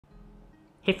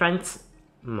Hey friends,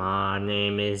 my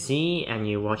name is Z and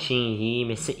you're watching Yi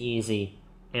Makes It Easy.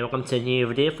 And welcome to a new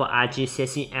video for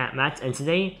IGCSE Art Maths, and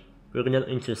today we're going to look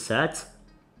into Surds.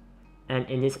 And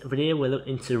in this video we'll look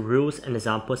into rules and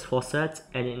examples for Surds,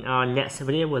 and in our next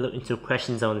video we'll look into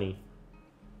questions only.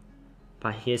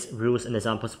 But here's rules and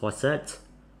examples for Surds.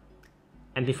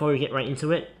 And before we get right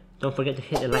into it, don't forget to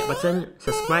hit the like button,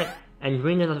 subscribe, and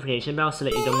ring the notification bell so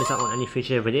that you don't miss out on any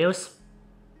future videos.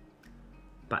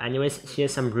 But anyways,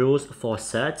 here's some rules for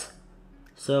Surds.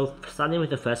 So starting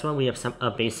with the first one, we have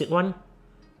a basic one.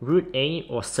 Root A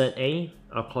or Surd A,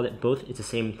 I'll call it both, it's the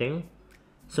same thing.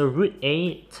 So root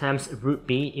A times root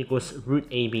B equals root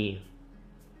AB.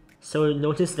 So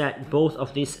notice that both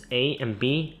of these A and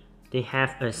B, they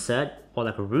have a surd or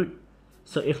like a root.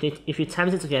 So if you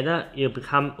times it together, it'll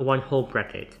become one whole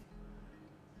bracket.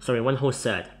 Sorry, one whole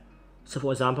surd. So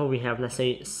for example, we have, let's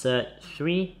say, surd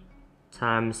 3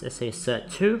 times, let's say,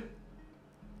 surd 2.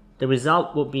 The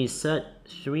result will be surd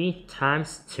 3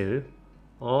 times 2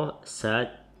 or surd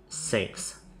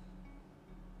 6.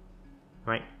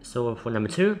 Right, so for number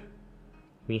 2,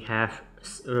 we have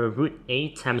root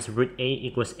A times root A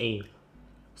equals A.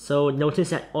 So notice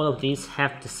that all of these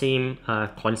have the same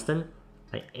constant,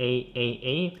 like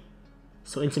A.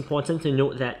 So it's important to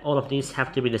note that all of these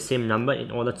have to be the same number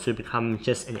in order to become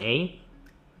just an A.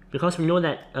 Because we know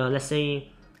that, let's say,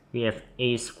 we have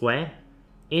A squared.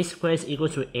 A squared is equal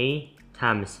to A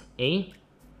times A.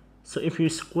 So if you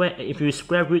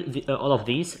square root all of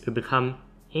these, it will become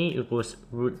A equals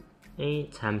root A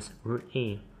times root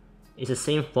A. It's the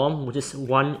same form, which is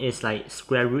one is like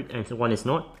square root and one is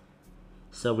not.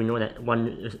 So we know that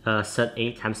one surd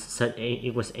A times surd A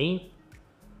equals A.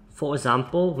 For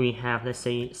example, we have, let's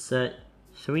say, surd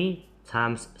 3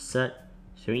 times surd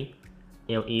 3,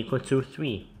 it will equal to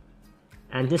 3.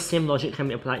 And this same logic can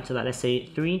be applied to, like, let's say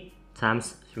 3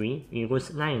 times 3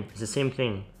 equals 9. It's the same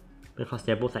thing because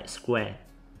they're both like square.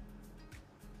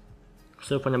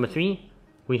 So for number 3,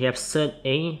 we have surd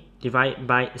A divided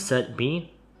by surd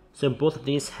B. So both of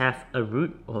these have a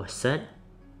root or surd.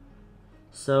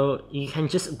 So you can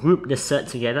just group the surd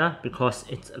together because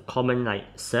it's a common like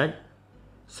surd.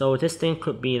 So this thing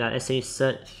could be like, let's say,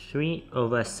 surd 3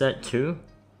 over surd 2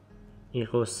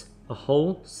 equals a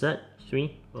whole surd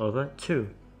 3 over 2.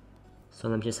 So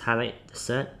let me just highlight the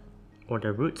surd or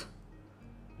the root.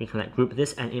 We can like group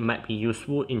this, and it might be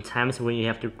useful in times where you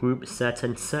have to group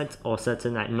certain surds or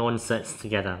certain like non-surds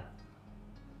together.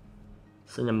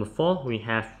 So number 4, we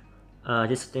have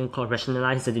this thing called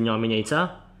Rationalize the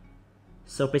Denominator.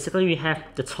 So basically we have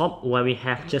the top where we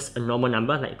have just a normal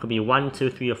number, like it could be 1, 2,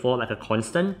 3 or 4, like a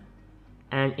constant,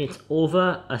 and it's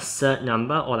over a surd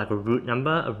number or like a root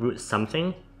number, a root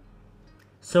something.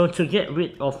 So to get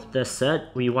rid of the surd,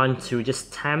 we want to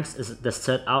just times the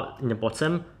surd out in the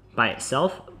bottom by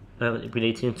itself,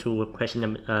 relating to question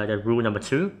the rule number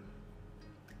 2.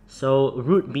 So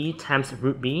root B times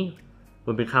root B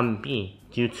will become B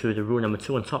due to the rule number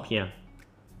 2 on top here.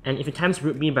 And if you times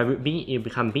root B by root B, it will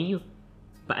become B.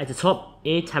 But at the top,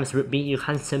 A times root B, you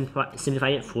can't simplify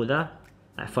it further.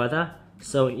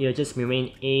 So it'll just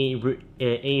remain A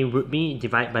root B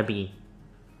divided by B.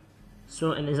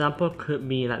 So an example could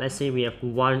be like, let's say we have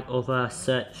 1 over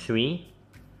surd 3.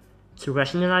 To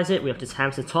rationalize it, we have to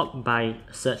times the top by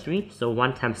surd 3. So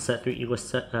 1 times surd 3 equals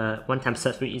surd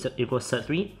 3 equals surd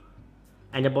 3.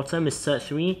 And the bottom is surd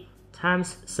 3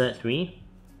 times surd 3.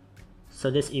 So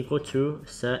this equal to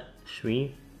surd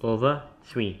 3 over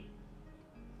 3.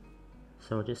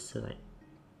 So just like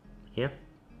here.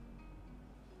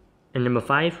 And number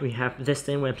 5, we have this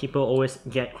thing where people always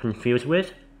get confused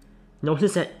with.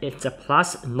 Notice that it's a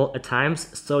plus, not a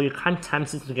times, so you can't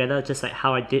times it together just like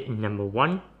how I did in number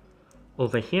 1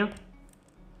 over here.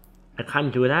 I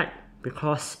can't do that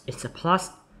because it's a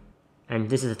plus and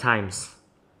this is a times.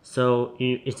 So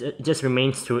it just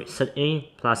remains to surd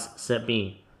A plus surd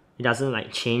B. It doesn't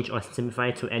like change or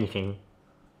simplify to anything.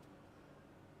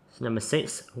 So number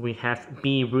 6, we have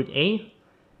B root A.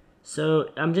 So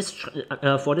I'm just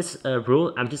for this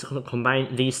rule, I'm just going to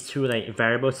combine these two like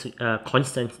variables,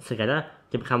 constants together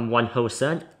to become one whole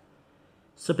surd.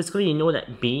 So basically, you know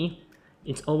that B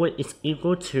it's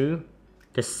equal to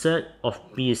the surd of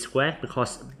B squared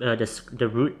because the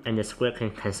root and the square can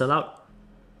cancel out.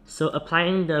 So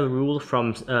applying the rule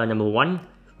from number 1,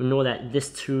 we know that these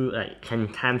two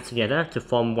can times together to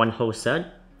form one whole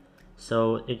surd.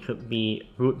 So it could be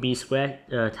root B squared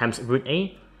times root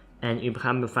A, and it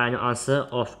becomes the final answer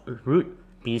of root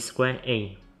B squared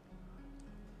A.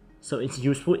 So it's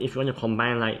useful if you want to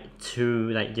combine like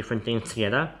two like different things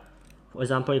together. For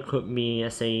example, it could be,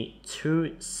 let's say,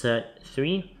 2 surd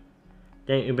 3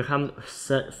 then it will become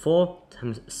surd 4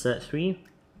 times surd 3,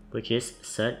 which is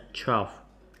surd 12,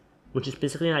 which is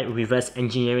basically like reverse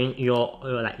engineering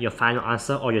your final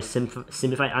answer or your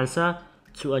simplified answer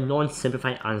to a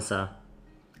non-simplified answer.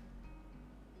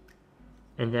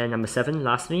 And then number 7,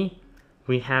 lastly,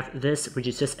 we have this, which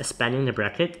is just expanding the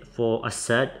bracket for a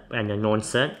surd and a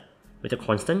non-surd with a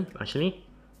constant actually.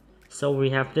 So we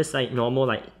have this like normal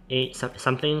like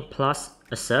something plus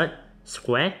a surd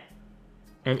square,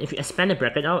 and if you expand the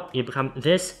bracket out, it becomes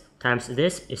this times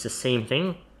this is the same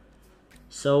thing.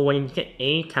 So when you get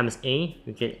a times a,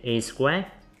 you get a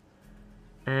square.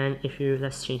 And if you,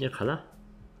 let's change the color.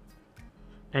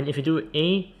 And if you do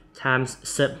a times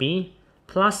surd b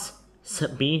plus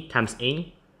surd b times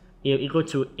a, it will equal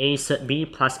to a surd b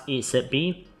plus a surd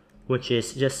b, which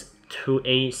is just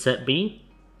 2a surd b.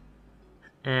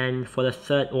 And for the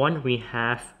third one, we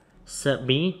have surd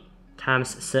b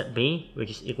times surd b, which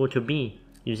is equal to b,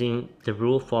 using the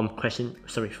rule from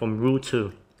rule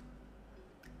 2.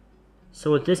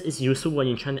 So this is useful when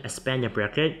you're trying to expand the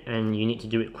bracket and you need to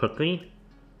do it quickly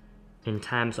in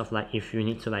times of like if you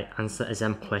need to like answer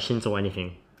exam questions or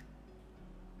anything.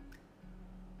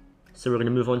 So we're going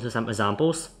to move on to some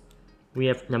examples. We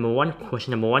have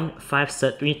question number 1, 5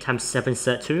 surd 3 times 7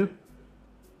 surd 2.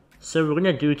 So we're going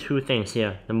to do two things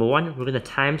here. Number 1, we're going to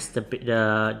times the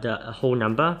whole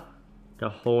number.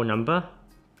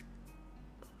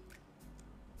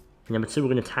 And number 2,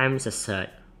 we're going to times the surd.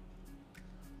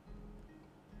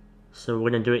 So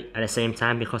we're going to do it at the same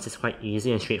time because it's quite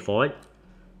easy and straightforward.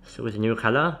 So with the new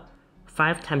color,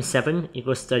 5 times 7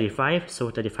 equals 35, so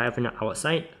 35 on the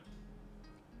outside.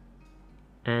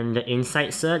 And the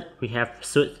inside surd, we have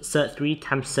surd 3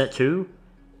 times surd 2,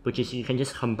 which is you can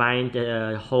just combine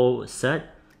the whole surd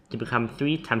to become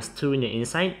 3 times 2 in the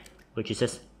inside, which is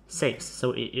just 6.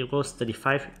 So it equals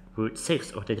 35 root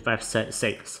 6 or 35 surd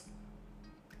 6.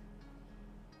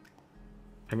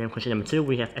 And then question number 2,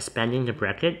 we have expanding the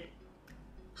bracket.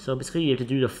 So basically you have to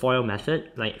do the FOIL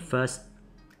method, like first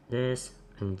this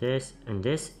and this and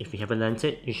this. If you haven't learned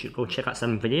it, you should go check out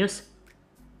some videos.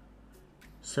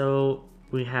 So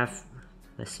we have,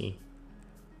 let's see.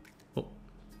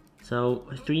 So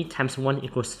 3 times 1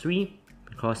 equals 3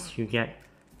 because you get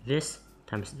this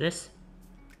times this.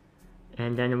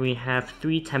 And then we have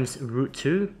 3 times root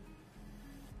 2.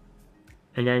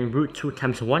 And then root 2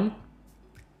 times 1.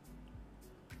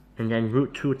 And then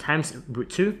root 2 times root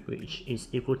 2, which is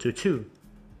equal to 2.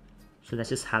 So let's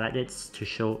just highlight this to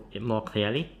show it more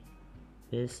clearly.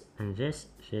 This and this,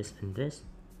 this and this.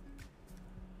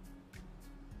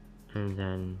 And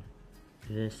then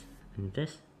this and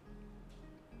this.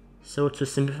 So to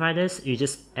simplify this, you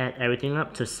just add everything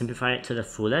up to simplify it to the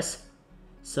fullest.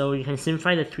 So you can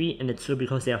simplify the 3 and the 2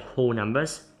 because they are whole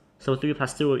numbers. So 3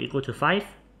 plus 2 will equal to 5.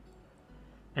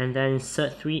 And then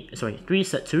 3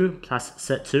 surd 2 plus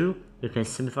surd 2, you can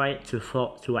simplify it to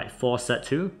 4 surd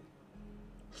 2.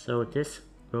 So this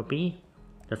will be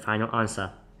the final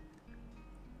answer.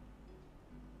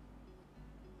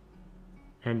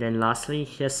 And then lastly,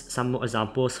 here's some more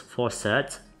examples for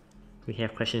surds. We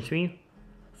have question 3.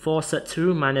 4 surd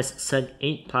 2 minus surd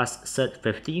 8 plus surd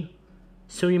 50.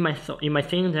 So you might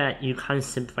think that you can't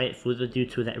simplify it further due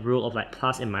to that rule of like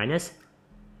plus and minus.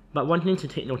 But one thing to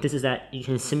take notice is that you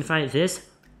can simplify this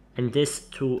and this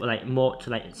to like more to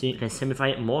like, so you can simplify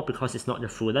it more because it's not the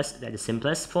fullest, like the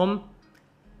simplest form.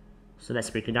 So let's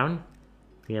break it down.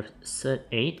 We have surd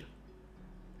 8.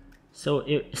 So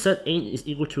surd 8 is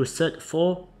equal to surd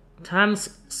 4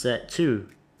 times surd 2.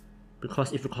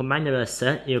 Because if you combine the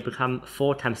surd, it will become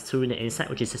 4 times 2 in the inside,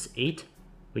 which is just 8,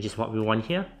 which is what we want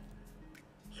here.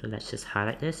 So let's just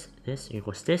highlight this. This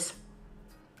equals this.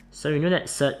 So you know that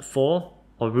surd 4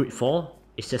 or root 4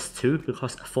 is just 2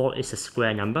 because 4 is a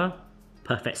square number,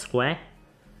 perfect square.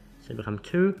 So it becomes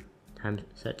 2 times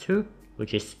surd 2,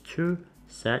 which is 2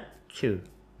 surd 2.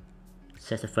 So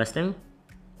that's the first thing.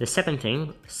 The second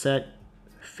thing, surd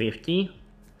 50.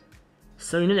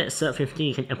 So you know that surd 50,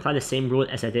 you can apply the same rule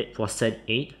as I did for surd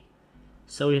 8.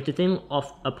 So you have to think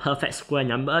of a perfect square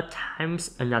number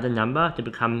times another number to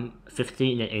become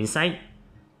 50 in the inside.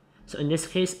 So in this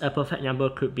case, a perfect number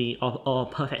could be, or a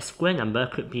perfect square number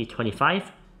could be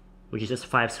 25, which is just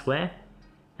 5 square.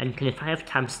 And 25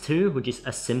 times 2, which is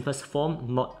a simplest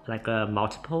form, not like a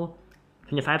multiple.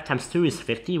 25 times 2 is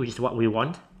 50, which is what we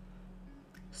want.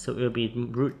 So it will be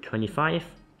root 25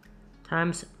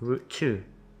 times root 2.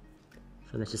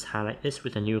 So let's just highlight this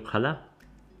with a new color.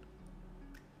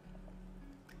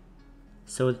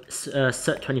 So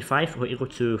surd 25 will equal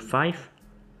to 5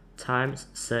 times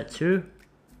surd 2,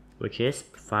 which is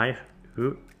 5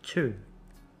 root 2.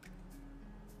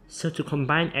 So to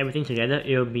combine everything together,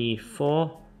 it will be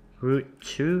 4 root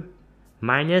 2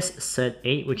 minus surd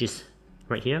 8, which is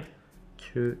right here,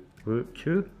 2 root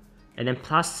 2, and then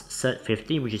plus surd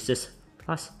 50, which is just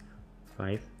plus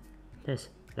 5 this.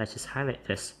 Let's just highlight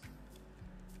this.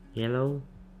 Yellow,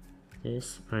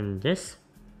 this, and this.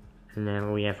 And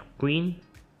then we have green,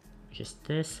 which is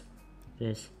this,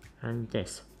 this, and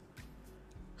this.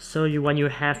 So when you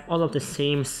have all of the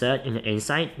same surd in the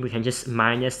inside, we can just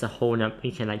minus the whole number.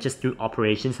 We can like just do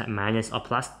operations like minus or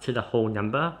plus to the whole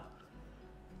number.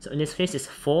 So in this case, it's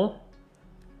 4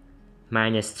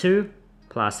 minus 2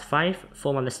 plus 5.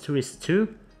 4 minus 2 is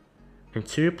 2, and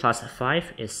 2 plus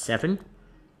 5 is 7.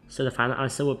 So the final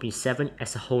answer will be 7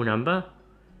 as a whole number.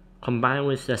 Combined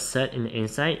with the surd in the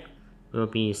inside, will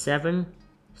be 7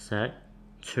 surd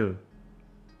 2.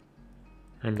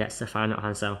 And that's the final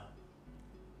answer.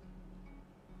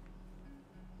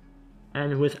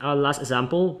 And with our last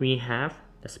example, we have,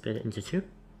 let's split it into 2.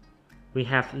 We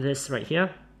have this right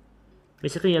here.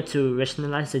 Basically, you have to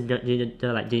rationalize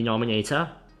the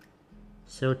denominator.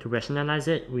 So to rationalize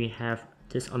it, we have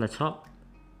this on the top.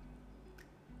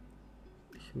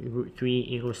 Root 3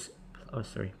 equals, oh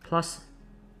sorry, plus.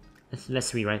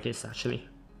 Let's rewrite this actually.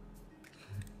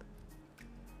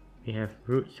 We have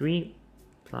root 3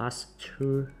 plus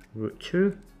 2 root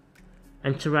 2.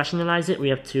 And to rationalize it, we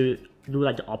have to do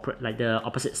like the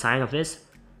opposite sign of this.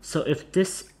 So if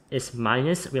this is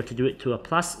minus, we have to do it to a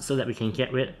plus so that we can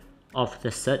get rid of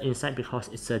the surd inside because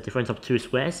it's a difference of 2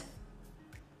 squares.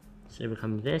 So it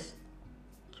becomes this,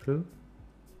 2.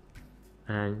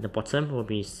 And the bottom will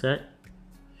be surd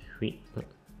 3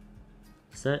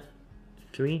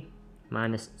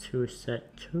 minus 2 surd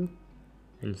 2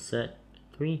 and surd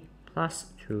 3 plus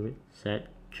 2 surd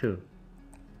 2.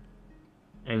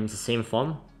 And it's the same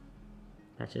form.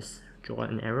 Let's just draw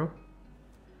an arrow.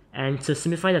 And to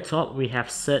simplify the top, we have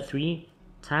surd 3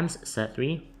 times surd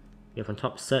 3. We have on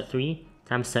top surd 3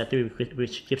 times surd 3,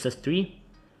 which gives us 3.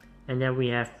 And then we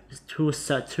have 2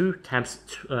 surd 2 times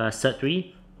surd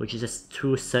 3, which is just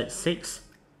 2 surd 6.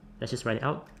 Let's just write it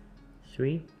out.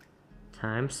 3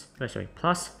 times,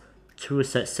 plus 2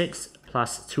 surd 6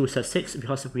 plus 2 surd 6,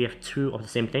 because we have 2 of the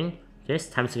same thing. This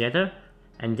times together,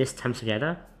 and this times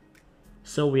together.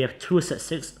 So we have 2 surd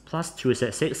 6 plus 2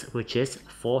 surd 6, which is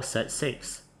 4 surd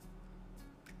 6.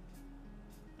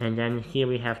 And then here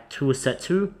we have 2 surd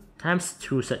 2 times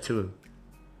 2 surd 2.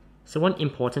 So one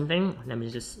important thing, let me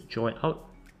just draw it out.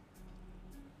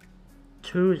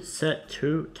 2 surd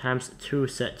 2 times 2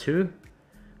 surd 2.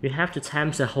 We have to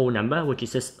times the whole number, which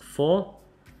is just 4.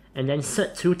 And then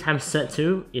surd 2 times surd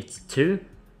 2 is 2.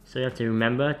 So you have to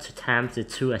remember to times the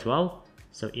 2 as well.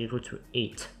 So equal to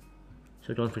 8.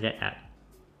 So don't forget that.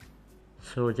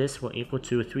 So this will equal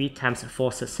to 3 times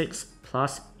 4 surd 6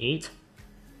 plus 8.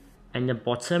 And the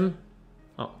bottom,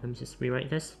 oh, let me just rewrite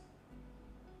this.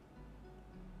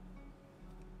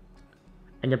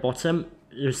 And the bottom,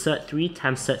 surd 3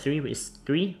 times surd 3 is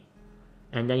 3.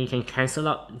 And then you can cancel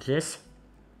out this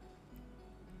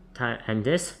and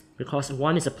this, because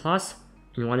one is a plus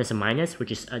and one is a minus,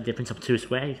 which is a difference of 2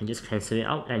 squares. You can just cancel it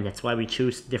out, and that's why we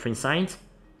choose different signs.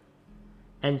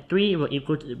 And 3 will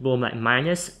equal to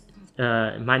minus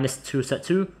 2 surd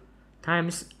 2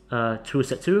 times 2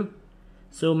 surd 2.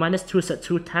 So minus 2 surd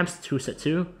 2 times 2 surd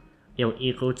 2, it will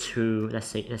equal to, let's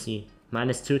see,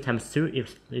 minus 2 times 2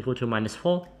 is equal to minus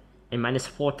 4, and minus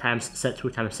 4 times surd 2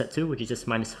 times surd 2, which is just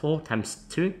minus 4 times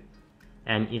 2,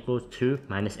 and equal to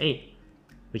minus 8,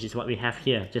 which is what we have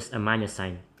here, just a minus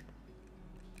sign.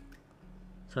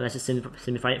 So let's just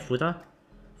simplify it further.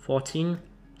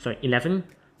 11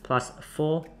 plus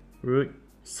 4 root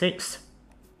 6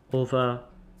 over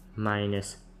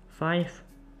minus 5.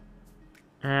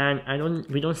 And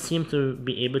we don't seem to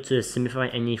be able to simplify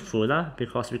any further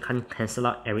because we can't cancel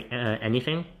out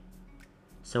anything.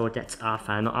 So that's our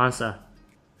final answer.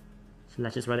 So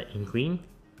let's just write it in green.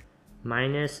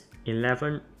 Minus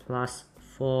 11 plus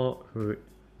 4 root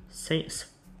 6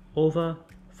 over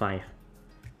 5.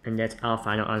 And that's our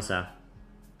final answer.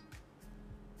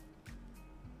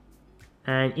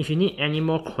 And if you need any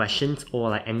more questions or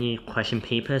like any question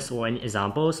papers or any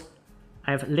examples,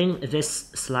 I've linked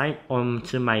this slide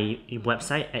onto my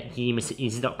website at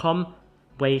MakesItEasy.com,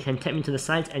 where you can tap into the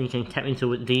site and you can tap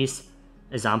into these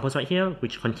examples right here,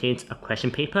 which contains a question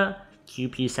paper.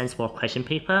 QP stands for question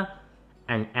paper,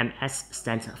 and MS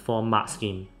stands for mark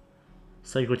scheme.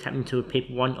 So you can tap into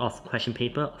paper 1 of question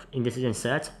paper of indices and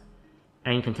surds,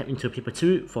 and you can tap into paper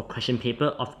 2 for question paper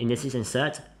of indices and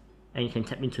surds, and you can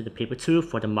tap into the paper 2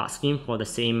 for the mark scheme for the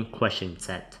same question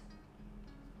set.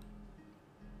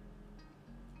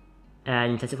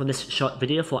 And that's it for this short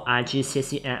video for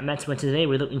IGCSE and Maths, where today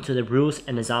we look into the rules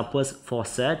and examples for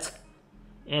Surds.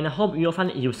 And I hope you'll find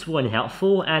it useful and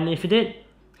helpful, and if you did,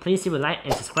 please leave a like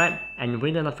and subscribe and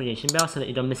ring the notification bell so that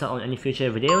you don't miss out on any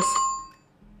future videos.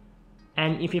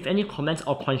 And if you have any comments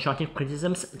or constructive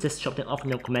criticisms, just drop them off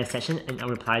in the comment section and I'll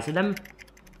reply to them.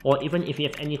 Or even if you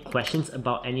have any questions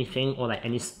about anything, or like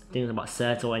anything about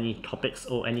Surds or any topics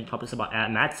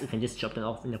about maths, you can just drop them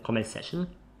off in the comment section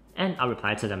and I'll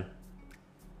reply to them.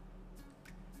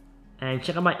 And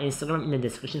check out my Instagram in the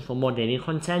description for more daily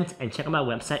content, and check out my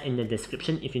website in the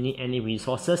description if you need any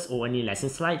resources or any lesson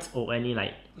slides or any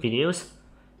videos,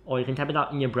 or you can type it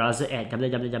out in your browser at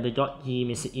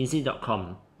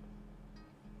www.MakesItEasy.com.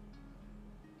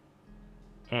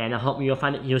 And I hope you'll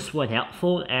find it useful and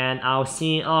helpful, and I'll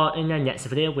see you all in the next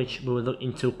video, which will look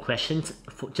into questions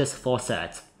just for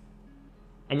Surds.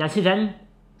 And until then,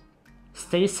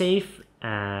 stay safe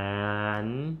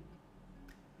and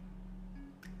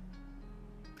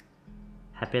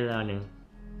happy learning.